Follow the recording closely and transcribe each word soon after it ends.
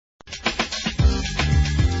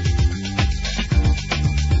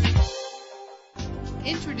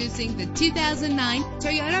Introducing the 2009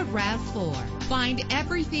 Toyota RAV4. Find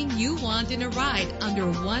everything you want in a ride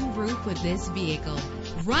under one roof with this vehicle.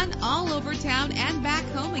 Run all over town and back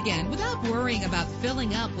home again without worrying about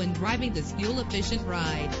filling up when driving this fuel-efficient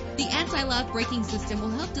ride. The anti-lock braking system will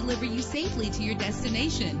help deliver you safely to your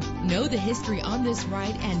destination. Know the history on this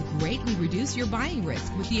ride and greatly reduce your buying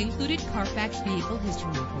risk with the included Carfax Vehicle History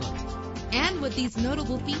Report. And with these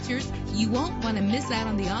notable features, you won't want to miss out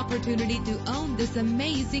on the opportunity to own this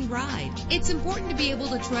amazing ride. It's important to be able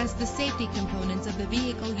to trust the safety components of the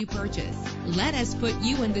vehicle you purchase. Let us put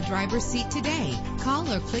you in the driver's seat today.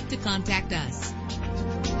 Call or click to contact us.